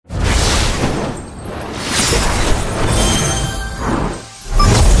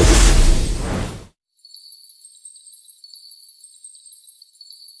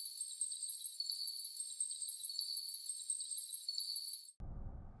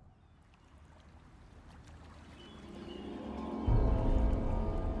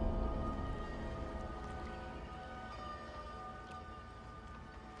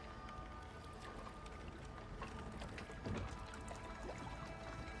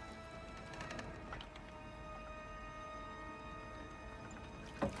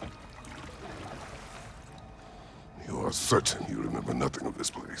You are certain you remember nothing of this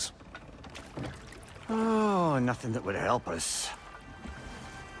place? Oh, nothing that would help us.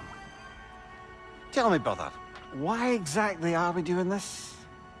 Tell me, brother, why exactly are we doing this?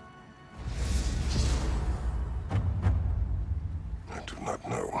 I do not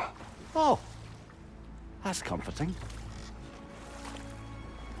know. Oh, that's comforting.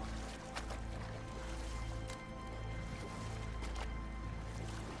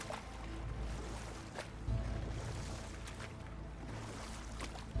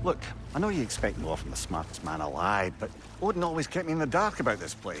 Look, I know you expect more from the smartest man alive, but Odin always kept me in the dark about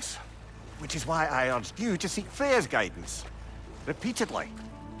this place. Which is why I urged you to seek Freya's guidance. Repeatedly.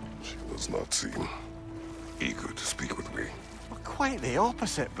 She does not seem eager to speak with me. Well, quite the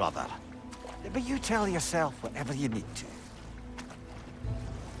opposite, brother. But you tell yourself whatever you need to.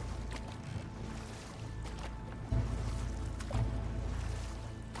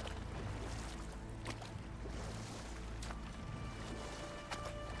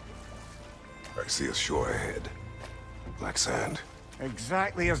 I see a shore ahead. Black sand.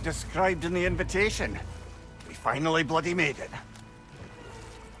 Exactly as described in the invitation. We finally bloody made it.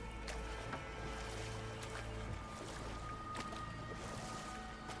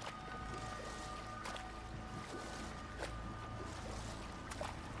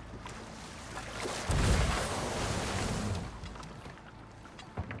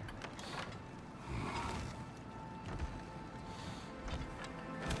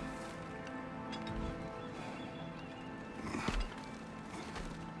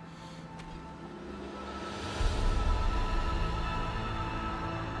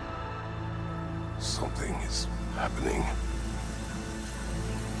 Something is happening.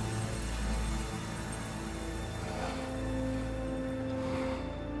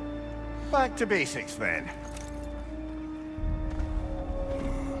 Back to basics, then.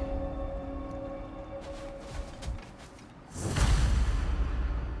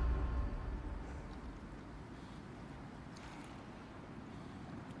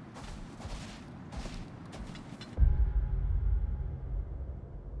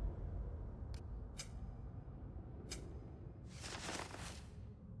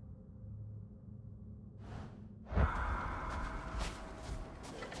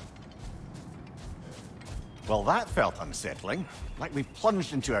 Well, that felt unsettling. Like we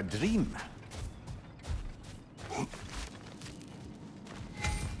plunged into a dream.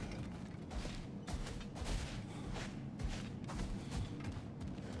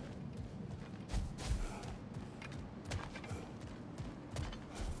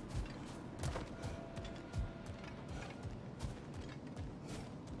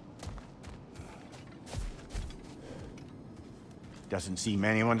 Doesn't seem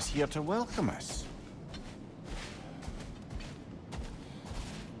anyone's here to welcome us.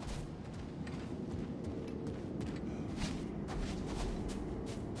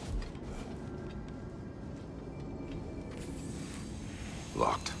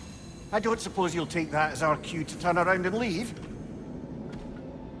 Locked. I don't suppose you'll take that as our cue to turn around and leave?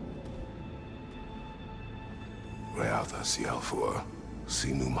 Reatha Sialfur,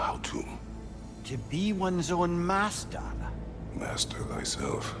 Sinum Hautum. To be one's own master. Master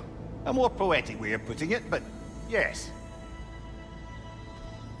thyself. A more poetic way of putting it, but yes.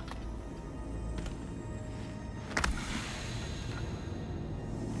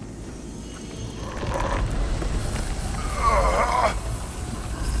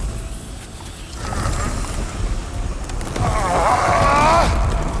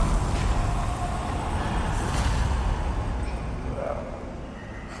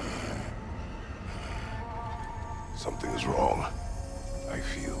 Something is wrong. I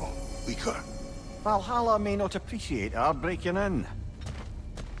feel weaker. Valhalla may not appreciate our breaking in.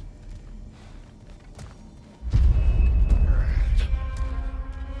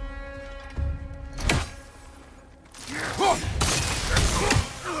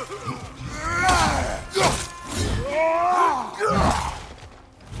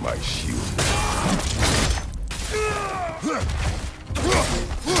 My shield.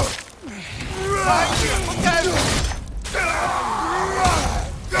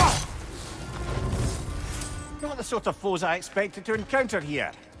 Not the sort of foes I expected to encounter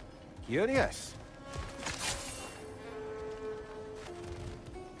here. Curious.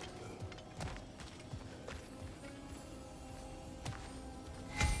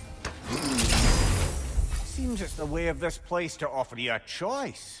 Seems it's the way of this place to offer you a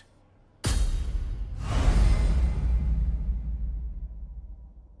choice.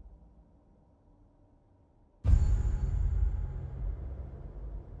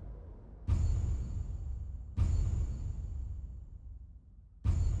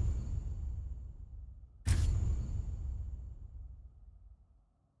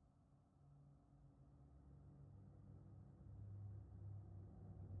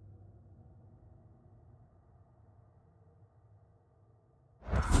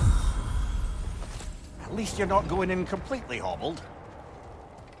 At least you're not going in completely hobbled.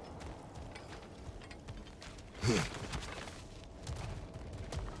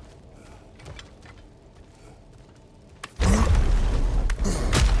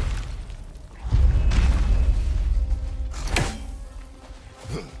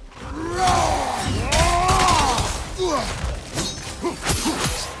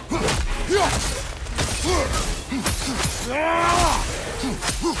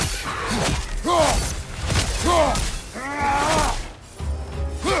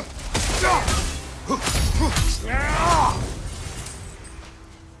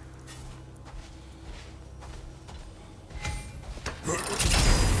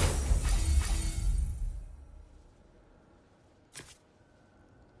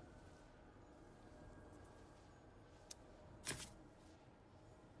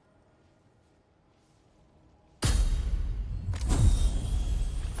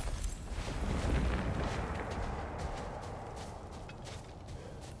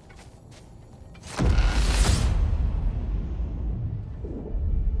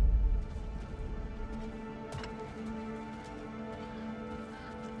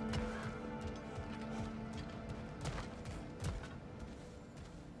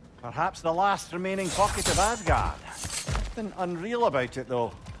 Perhaps the last remaining pocket of Asgard. Nothing unreal about it,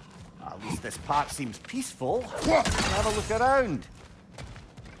 though. At least this part seems peaceful. Have a look around.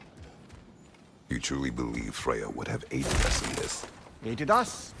 You truly believe Freya would have aided us in this? Aided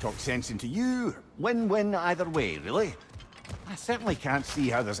us, talked sense into you. Win-win either way, really. I certainly can't see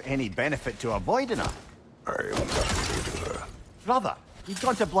how there's any benefit to avoiding her. I am not avoiding her. Brother, you've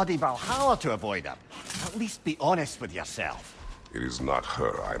gone to bloody Valhalla to avoid her. At least be honest with yourself. It is not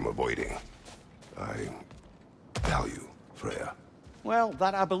her I'm avoiding. I value Freya. Well,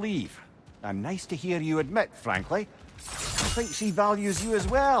 that I believe. And nice to hear you admit, frankly. I think she values you as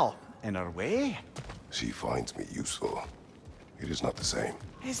well, in her way. She finds me useful. It is not the same.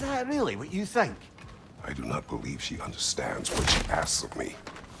 Is that really what you think? I do not believe she understands what she asks of me.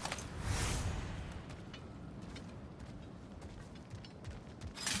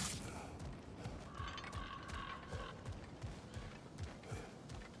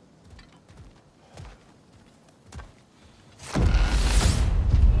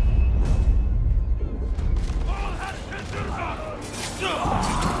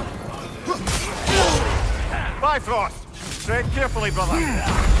 Bifrost! Tread carefully, brother.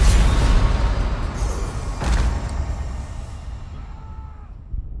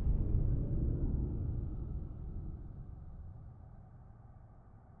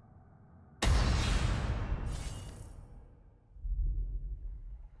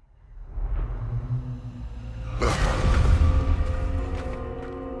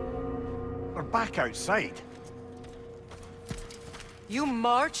 We're back outside. You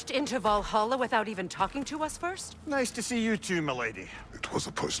marched into Valhalla without even talking to us first? Nice to see you too, milady. It was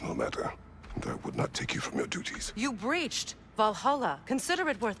a personal matter, and I would not take you from your duties. You breached Valhalla. Consider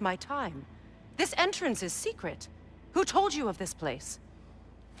it worth my time. This entrance is secret. Who told you of this place?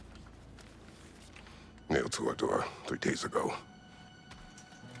 Nailed to our door 3 days ago.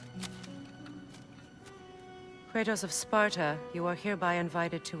 Kratos of Sparta, you are hereby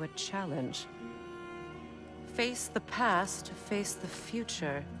invited to a challenge. Face the past, face the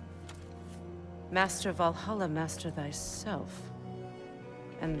future. Master Valhalla, master thyself.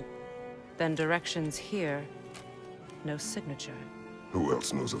 And then directions here, no signature. Who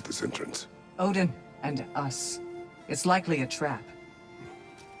else knows of this entrance? Odin and us. It's likely a trap.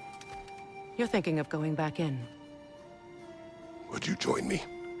 You're thinking of going back in. Would you join me?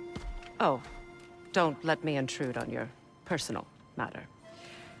 Oh, don't let me intrude on your personal matter.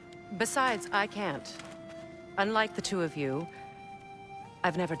 Besides, I can't. Unlike the two of you,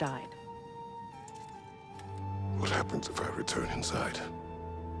 I've never died. What happens if I return inside?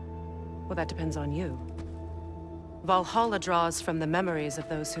 Well, that depends on you. Valhalla draws from the memories of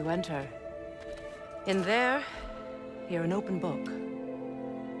those who enter. In there, you're an open book.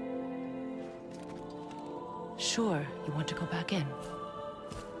 Sure, you want to go back in.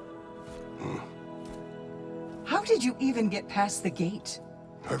 How did you even get past the gate?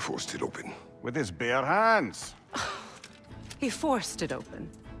 I forced it open. With his bare hands. He forced it open.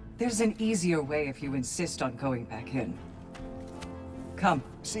 There's an easier way if you insist on going back in. Come.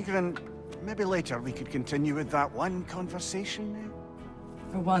 Sigrun, maybe later we could continue with that one conversation.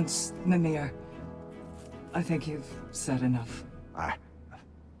 For once, Mimir. I think you've said enough. Aye.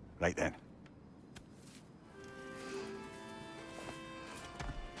 Right then.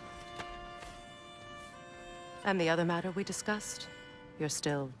 And the other matter we discussed? You're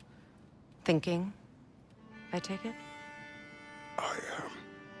still thinking, I take it? I am.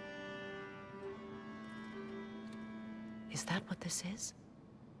 Is that what this is?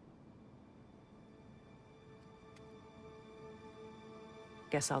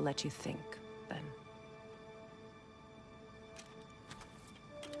 Guess I'll let you think, then.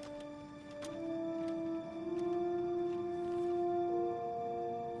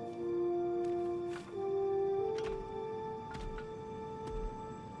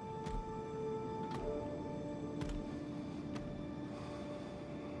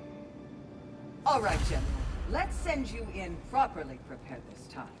 All right, General. Let's send you in properly prepared this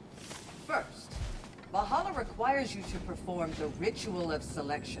time. First, Valhalla requires you to perform the Ritual of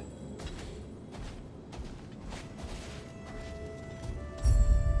Selection.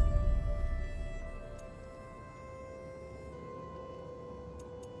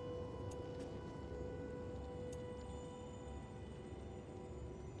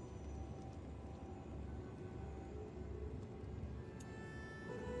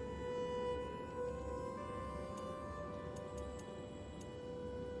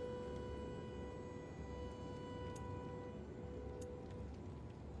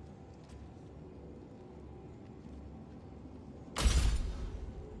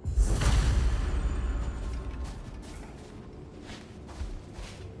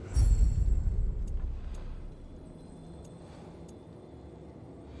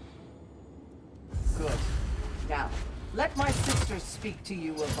 Good. Now, let my sisters speak to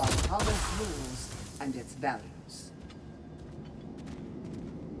you of Valhalla's rules and its values.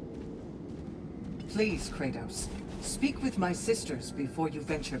 Please, Kratos, speak with my sisters before you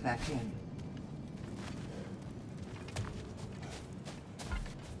venture back in.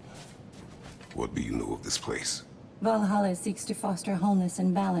 What do you know of this place? Valhalla seeks to foster wholeness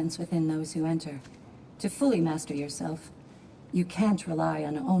and balance within those who enter. To fully master yourself, you can't rely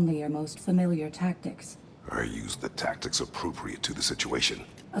on only your most familiar tactics. I use the tactics appropriate to the situation.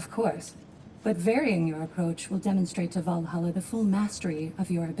 Of course, but varying your approach will demonstrate to Valhalla the full mastery of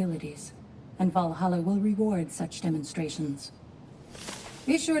your abilities. And Valhalla will reward such demonstrations.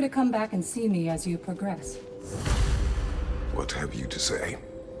 Be sure to come back and see me as you progress. What have you to say?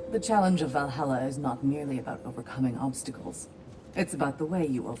 The challenge of Valhalla is not merely about overcoming obstacles. It's about the way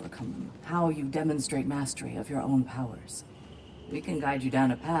you overcome them, how you demonstrate mastery of your own powers. We can guide you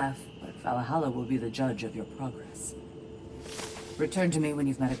down a path, but Valhalla will be the judge of your progress. Return to me when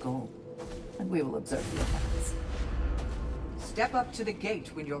you've met a goal, and we will observe the effects. Step up to the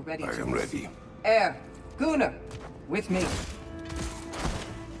gate when you're ready I to. am ready. Air, Gunnar, with me.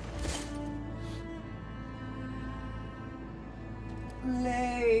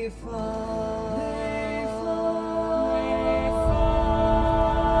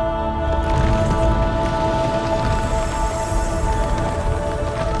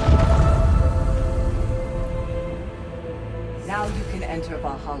 Now you can enter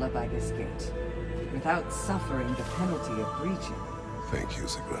Valhalla by this gate, without suffering the penalty of breaching. Thank you,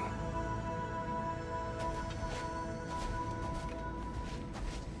 Sigrun.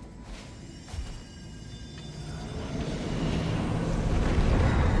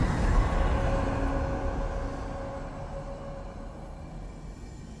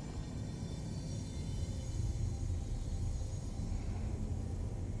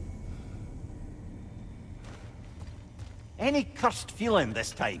 Any cursed feeling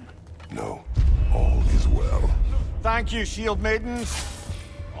this time? No, all is well. Thank you, shield maidens.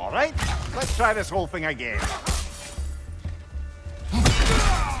 All right, let's try this whole thing again.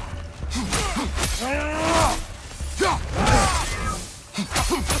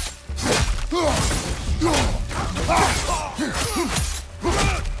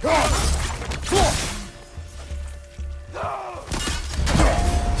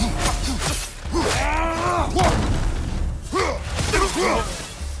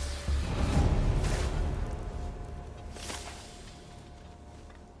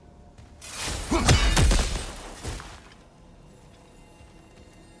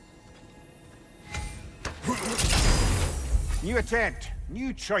 New attempt,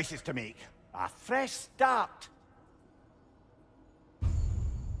 new choices to make. A fresh start.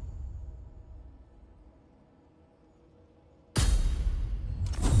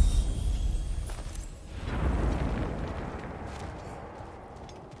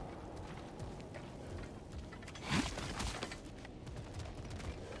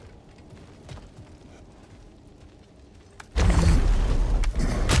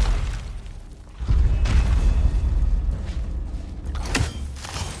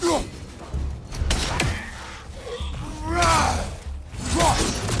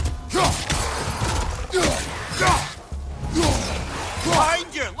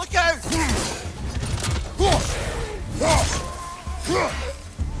 Behind you! Look out!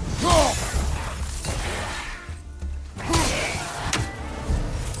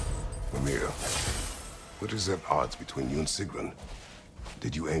 What is at odds between you and Sigrun?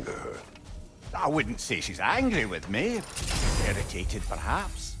 Did you anger her? I wouldn't say she's angry with me. Irritated,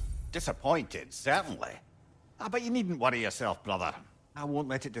 perhaps. Disappointed, certainly. But you needn't worry yourself, brother. I won't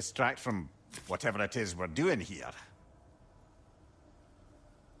let it distract from whatever it is we're doing here.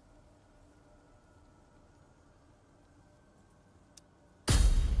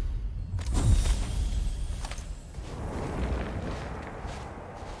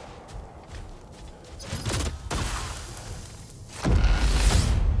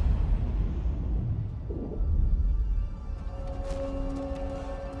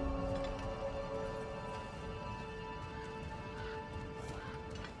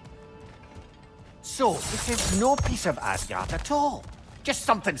 So, this is no piece of Asgard at all. Just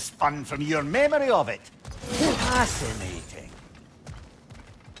something spun from your memory of it. Fascinating.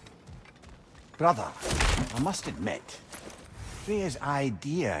 Brother, I must admit, Freya's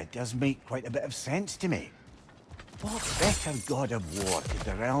idea does make quite a bit of sense to me. What better god of war could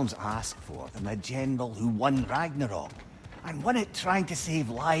the realms ask for than a general who won Ragnarok, and won it trying to save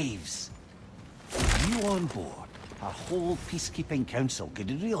lives? With you on board, our whole peacekeeping council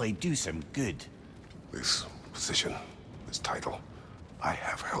could really do some good. This position, this title, I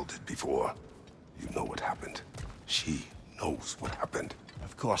have held it before. You know what happened. She knows what happened.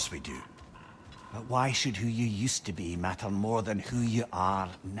 Of course we do. But why should who you used to be matter more than who you are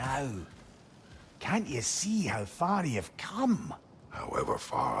now? Can't you see how far you've come? However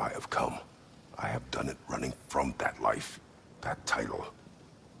far I have come, I have done it running from that life, that title,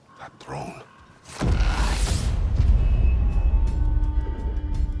 that throne.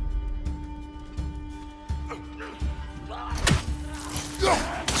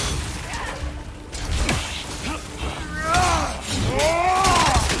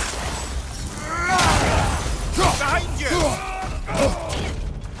 Behind you!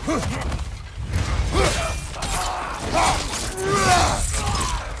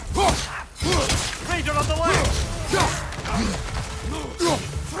 Raider on the left!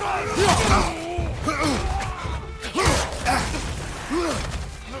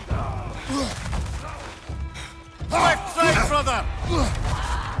 Left side, brother!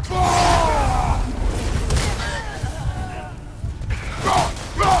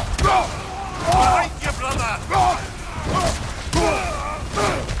 Behind you, brother!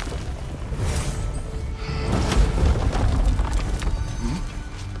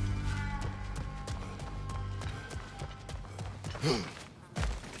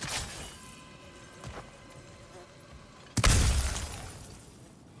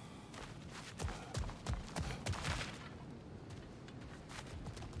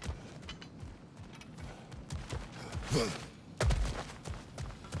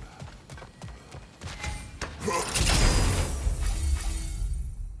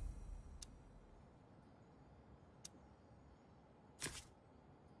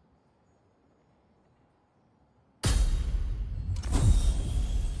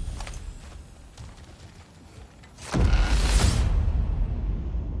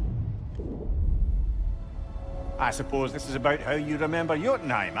 I suppose this is about how you remember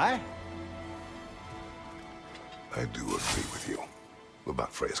Jotunheim, eh? I do agree with you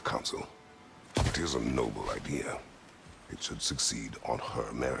about Freya's council. It is a noble idea. It should succeed on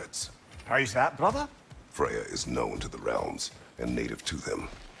her merits. How's that, brother? Freya is known to the realms and native to them,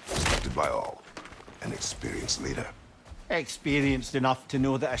 respected by all, an experienced leader. Experienced enough to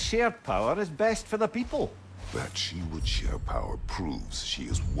know that a shared power is best for the people. That she would share power proves she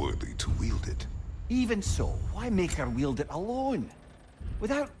is worthy to wield it. Even so, why make her wield it alone?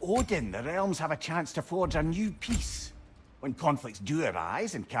 Without Odin, the realms have a chance to forge a new peace. When conflicts do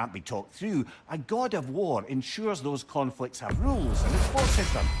arise and can't be talked through, a god of war ensures those conflicts have rules and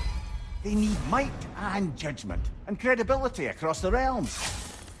enforces them. They need might and judgment and credibility across the realms.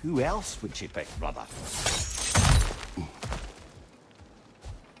 Who else would she pick, brother?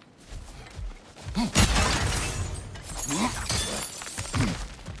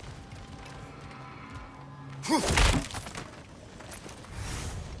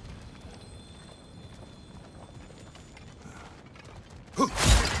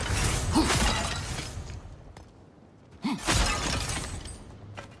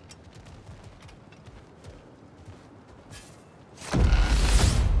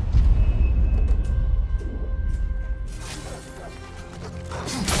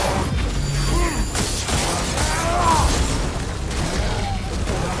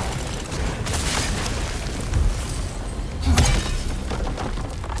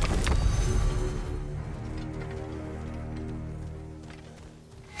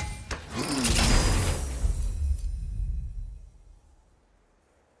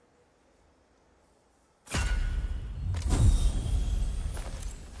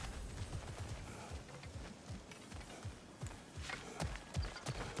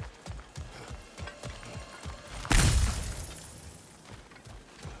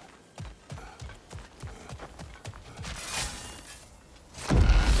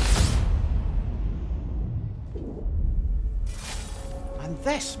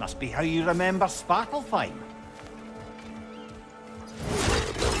 This must be how you remember Svartalfheim.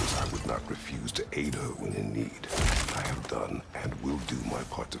 Freya knows I would not refuse to aid her when in need. I have done and will do my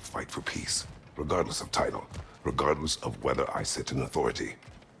part to fight for peace, regardless of title, regardless of whether I sit in authority.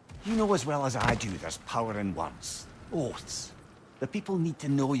 You know as well as I do there's power in words. Oaths. The people need to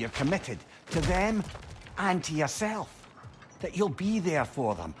know you're committed to them and to yourself. That you'll be there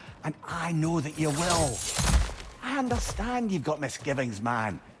for them, and I know that you will. I understand you've got misgivings,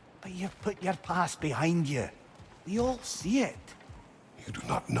 man, but you've put your past behind you. We all see it. You do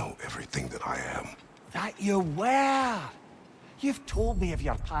not know everything that I am. That you were. You've told me of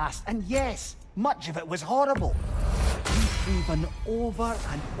your past, and yes, much of it was horrible. You've proven over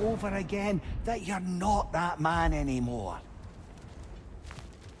and over again that you're not that man anymore.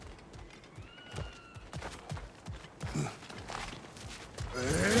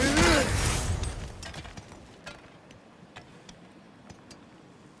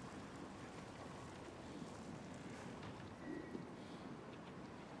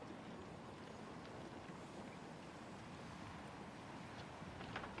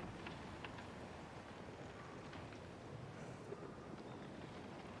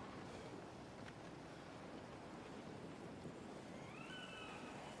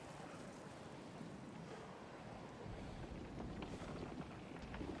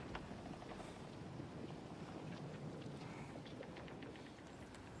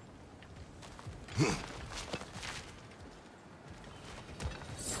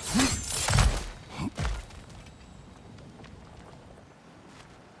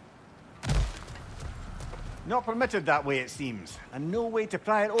 Not permitted that way, it seems, and no way to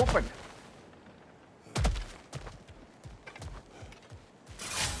pry it open.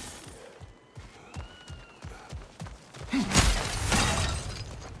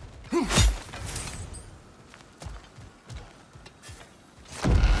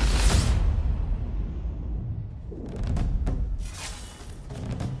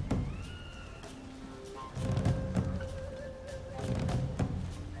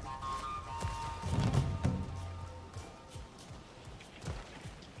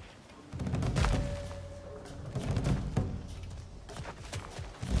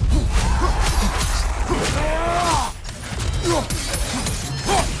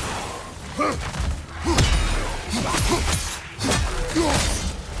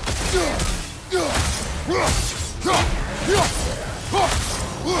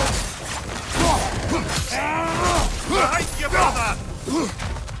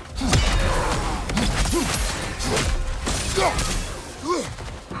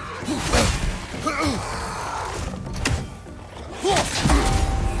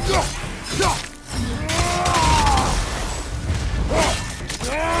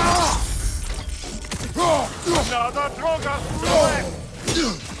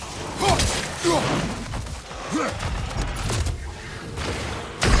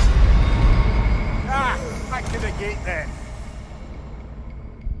 Back to the gate then.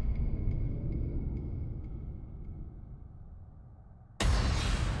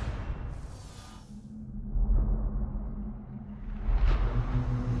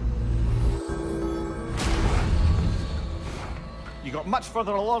 You got much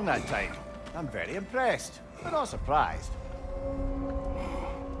further along that time. I'm very impressed, but not surprised.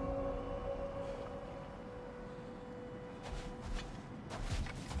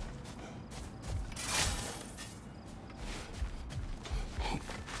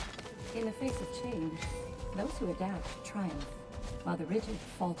 In the face of change, those who adapt triumph, while the rigid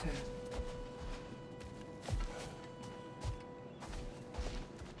falter.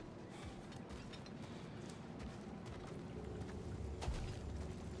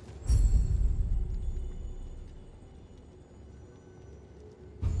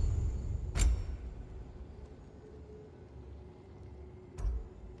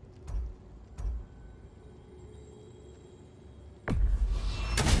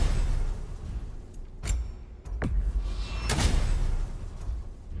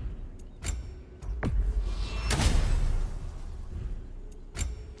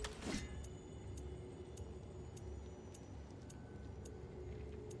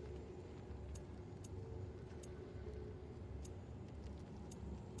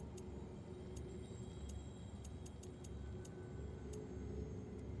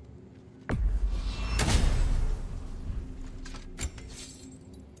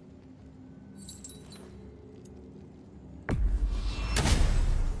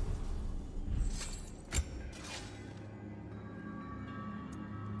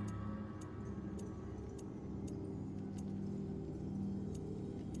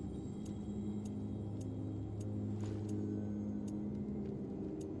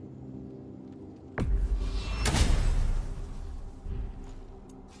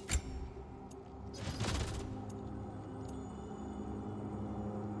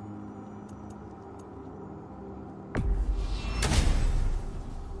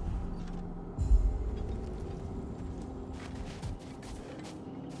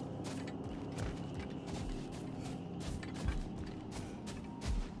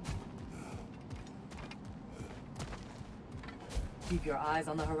 Keep your eyes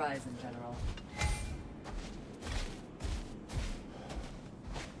on the horizon, General.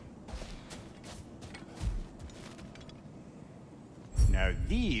 Now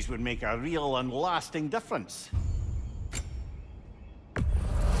these would make a real and lasting difference. A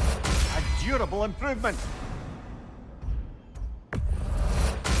durable improvement.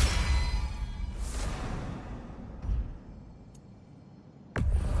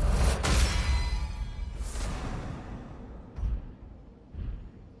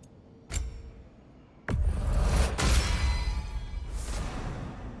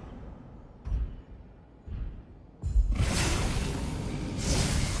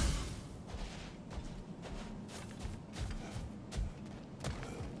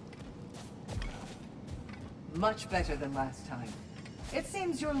 Much better than last time. It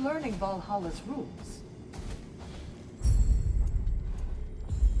seems you're learning Valhalla's rules.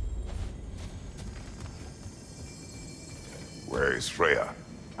 Where is Freya?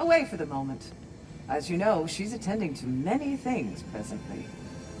 Away for the moment. As you know, she's attending to many things presently.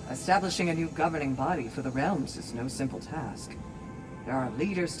 Establishing a new governing body for the realms is no simple task. There are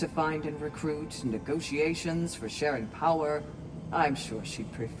leaders to find and recruit, negotiations for sharing power. I'm sure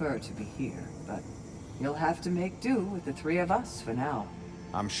she'd prefer to be here, but you'll have to make do with the three of us for now.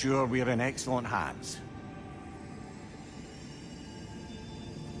 I'm sure we're in excellent hands.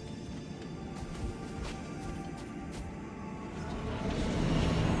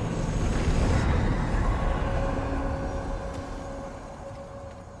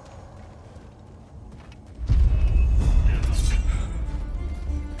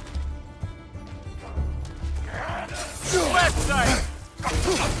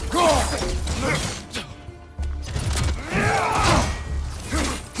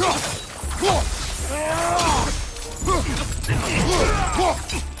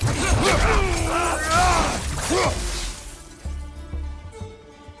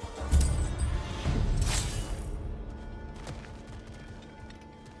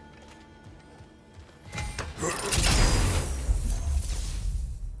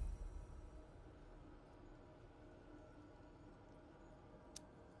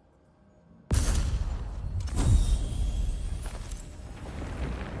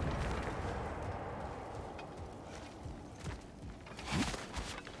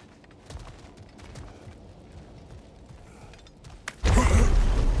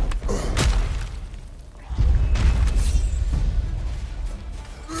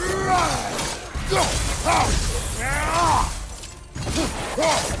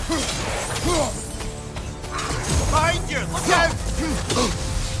 Behind you! Look out!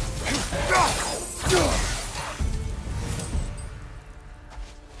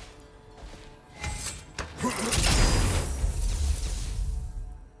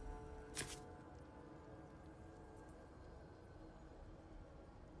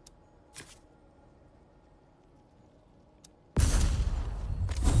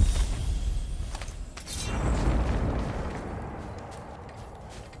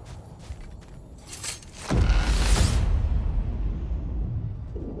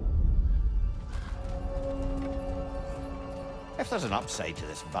 If there's an upside to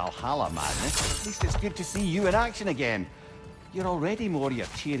this Valhalla madness, at least it's good to see you in action again. You're already more your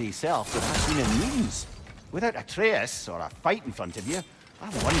cheery self than I've seen in meetings. Without Atreus, or a fight in front of you,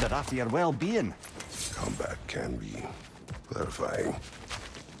 I've wondered after your well-being. Combat can be clarifying.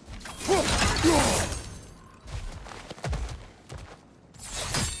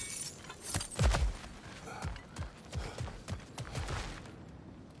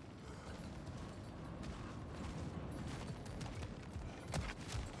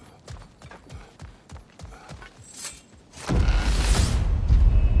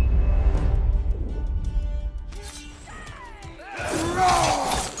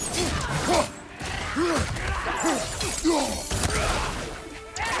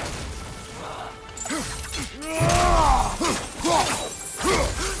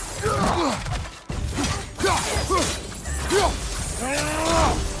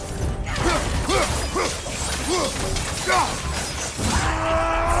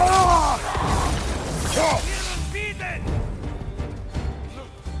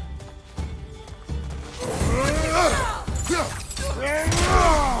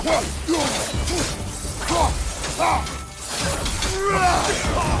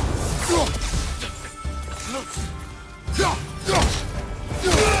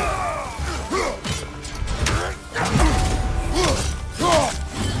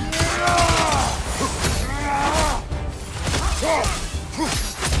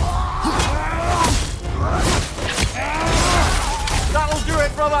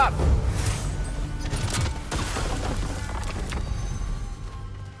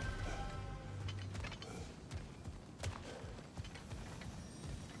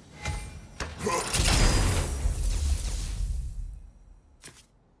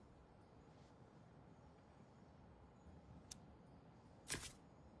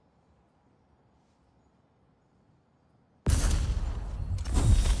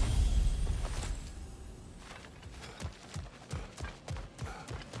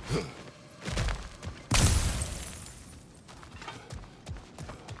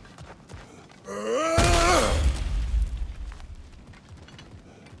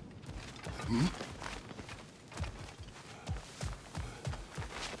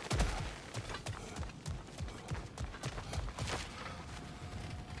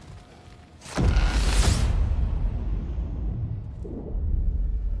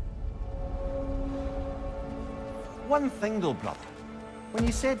 One thing though, brother. When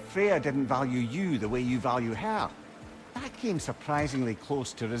you said Freya didn't value you the way you value her, that came surprisingly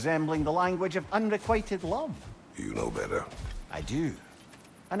close to resembling the language of unrequited love. You know better. I do.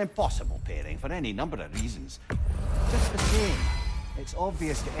 An impossible pairing for any number of reasons. Just the same, it's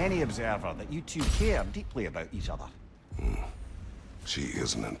obvious to any observer that you two care deeply about each other. She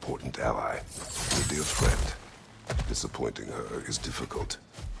is an important ally, a dear friend. Disappointing her is difficult.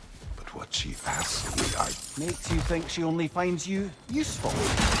 But what she asks of me, Makes you think she only finds you useful.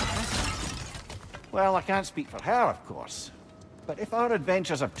 Well, I can't speak for her, of course. But if our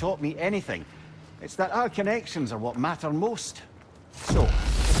adventures have taught me anything, it's that our connections are what matter most. So,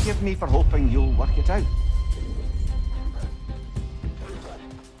 forgive me for hoping you'll work it out.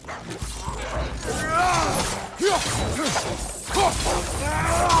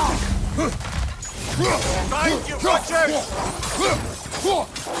 Thank you, Roger!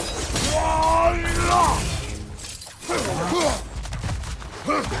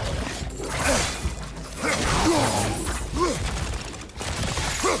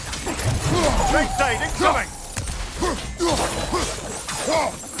 Great side incoming!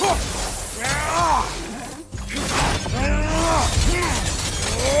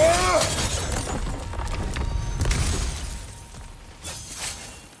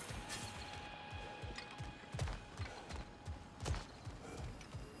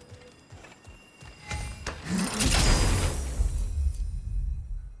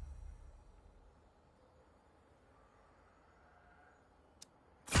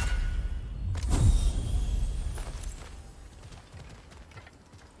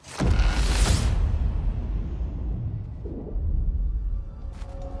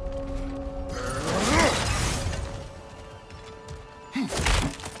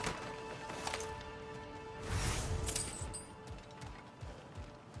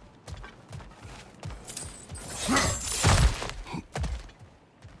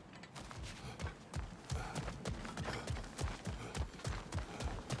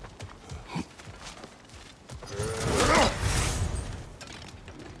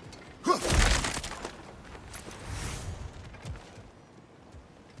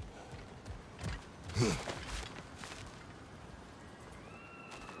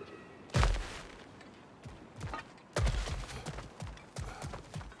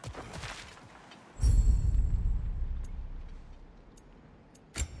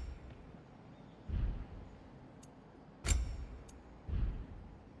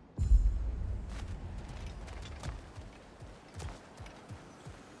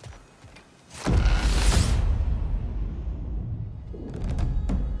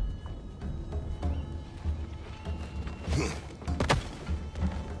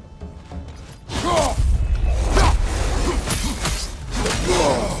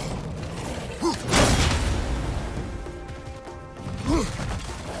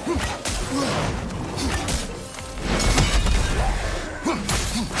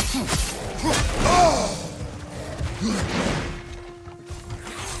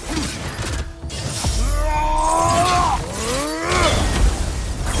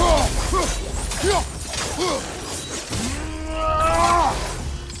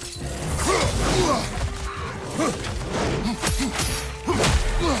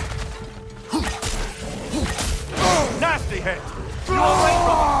 Nasty hit! You all right,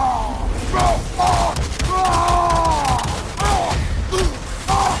 brother?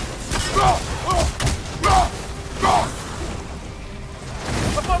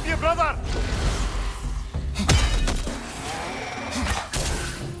 Above you, brother!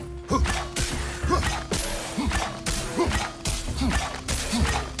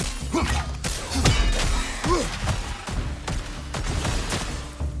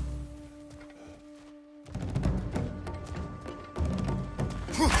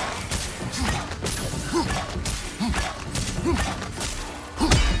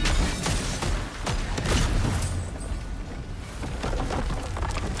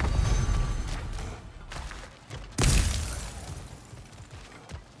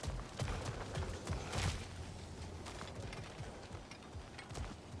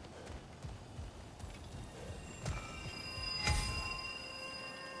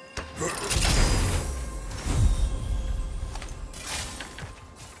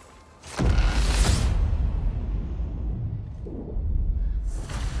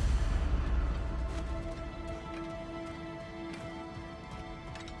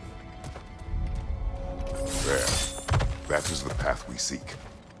 seek.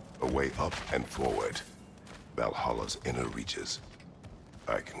 A way up and forward. Valhalla's inner reaches.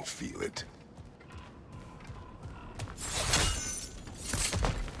 I can feel it.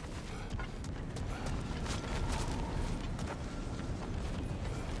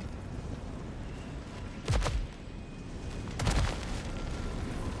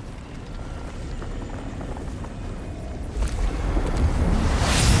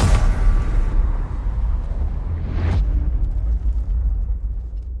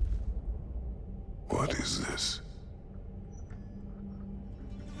 What is this?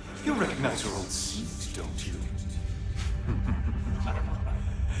 You recognize your old seat, don't you?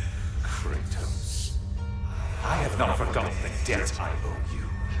 Kratos. I have not forgotten the debt I owe you.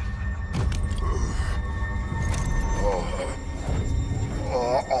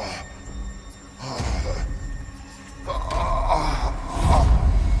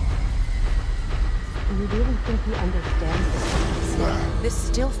 Do you really think he understands this? This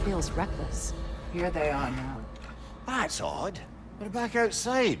still feels reckless. Here they are now. That's odd. We're back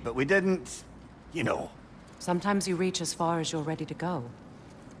outside, but we didn't... you know. Sometimes you reach as far as you're ready to go.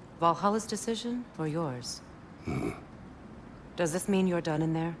 Valhalla's decision, or yours? Does this mean you're done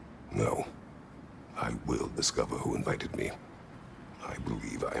in there? No. I will discover who invited me. I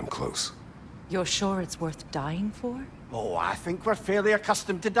believe I am close. You're sure it's worth dying for? Oh, I think we're fairly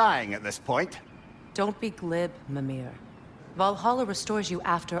accustomed to dying at this point. Don't be glib, Mimir. Valhalla restores you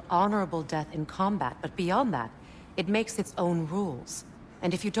after honorable death in combat, but beyond that, it makes its own rules.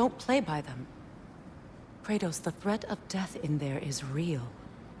 And if you don't play by them... Kratos, the threat of death in there is real.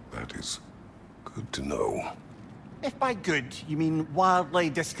 That is good to know. If by good, you mean wildly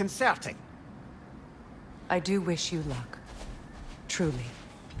disconcerting. I do wish you luck. Truly.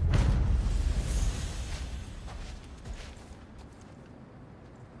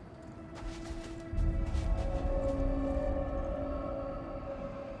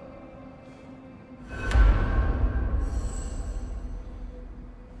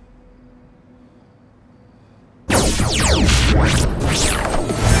 What?